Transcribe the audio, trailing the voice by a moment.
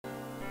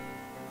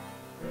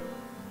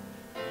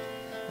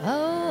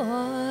A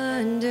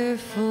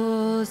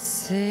wonderful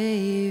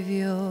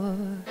Savior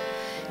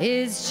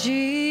is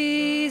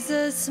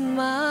Jesus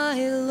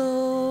my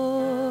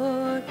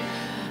Lord.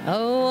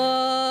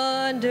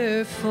 A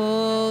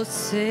wonderful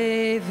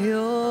Savior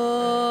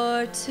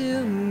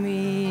to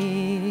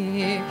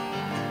me.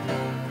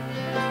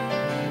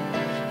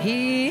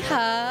 He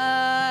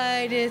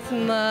hideth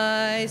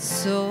my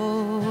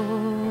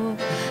soul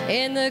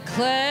in the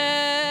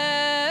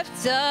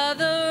cleft of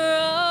the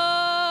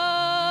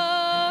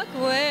rock,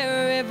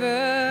 where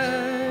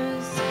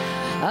rivers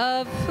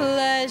of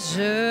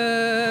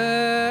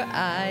pleasure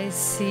I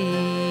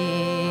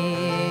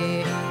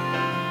see.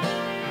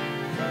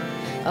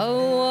 A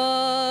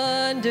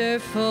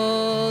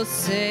wonderful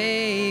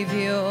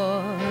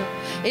Savior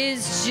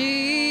is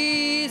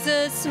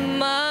Jesus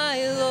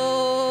my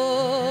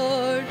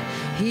Lord.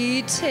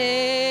 He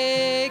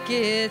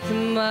taketh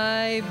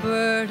my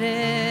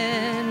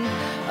burden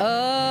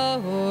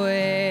away.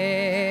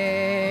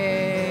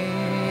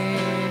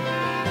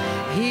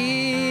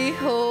 He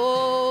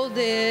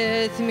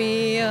holdeth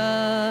me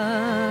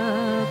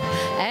up,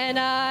 and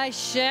I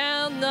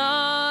shall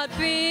not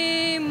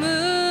be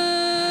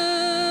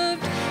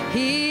moved.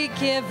 He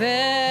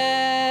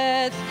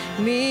giveth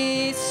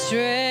me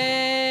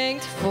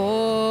strength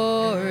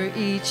for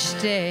each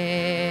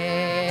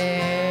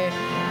day.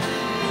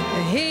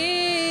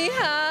 He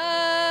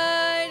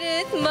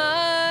hideth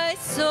my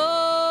soul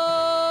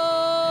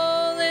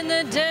in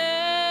the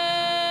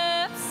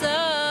depths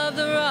of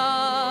the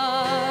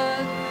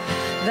rock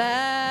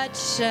that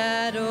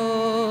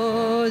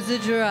shadows a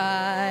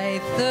dry,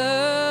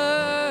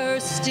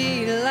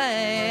 thirsty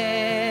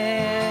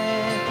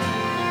land.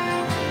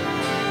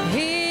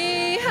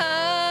 He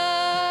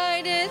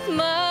hideth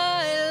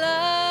my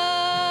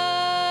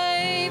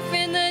life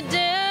in the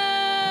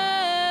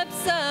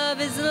depths of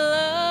his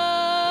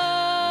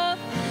love,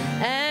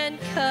 and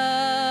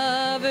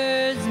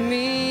covers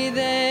me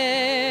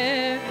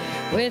there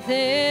with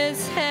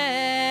his hand,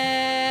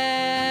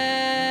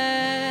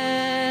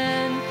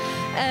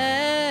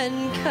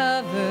 and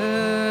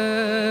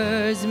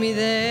covers me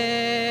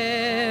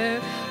there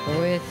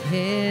with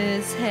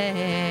his hand.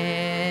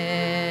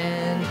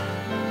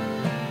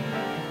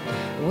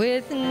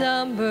 With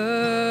numberless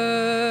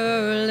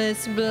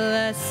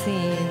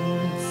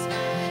blessings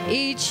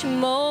each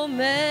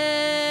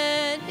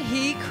moment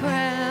he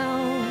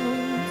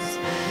crowns,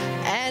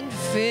 and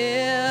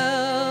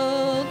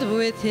filled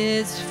with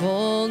his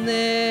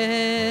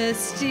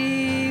fullness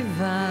divine,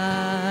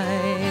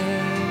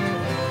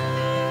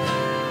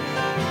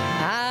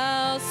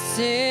 I'll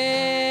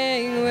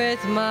sing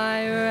with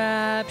my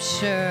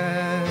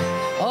rapture,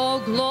 oh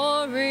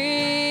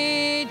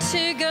glory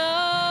to God,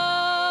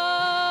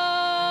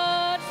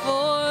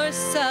 for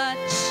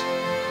such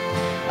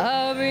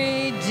a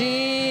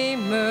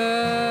Redeemer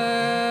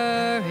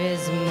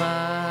is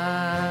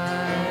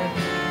mine.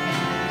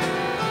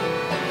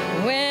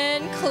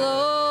 When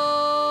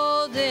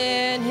clothed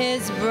in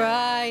his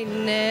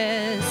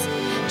brightness,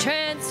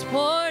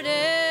 transported,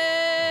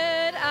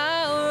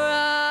 I'll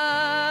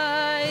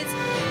rise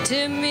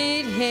to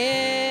meet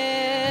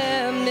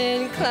him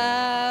in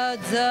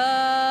clouds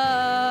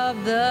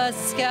of the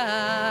sky.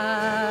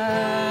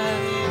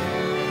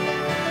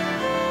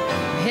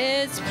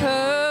 His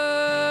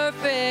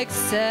perfect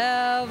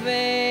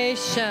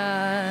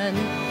salvation,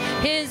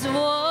 his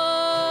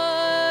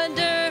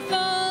wonderful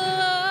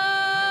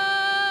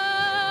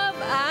love,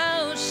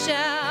 I'll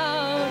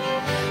shout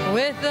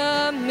with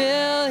the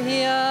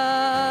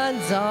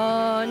millions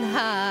on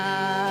high.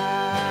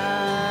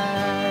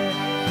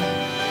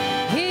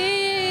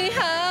 He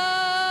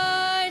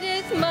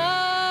hideth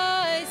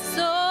my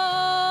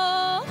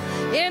soul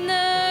in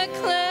the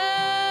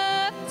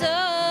cleft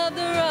of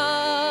the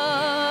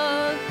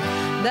rock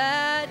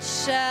that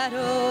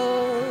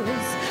shadows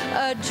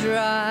a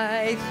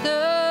dry,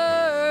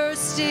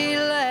 thirsty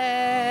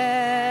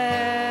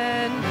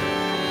land.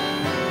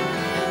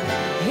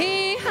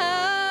 He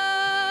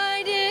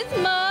hideth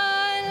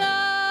my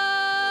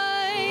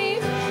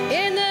life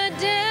in the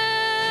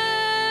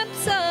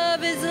depths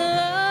of his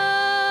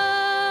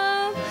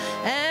love,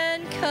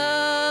 and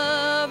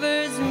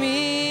covers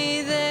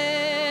me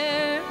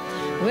there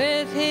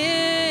with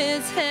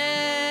his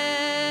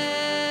hand,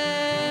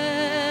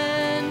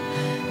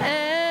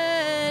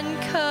 and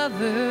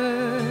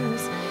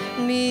covers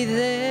me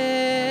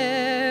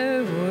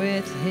there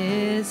with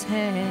his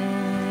hand.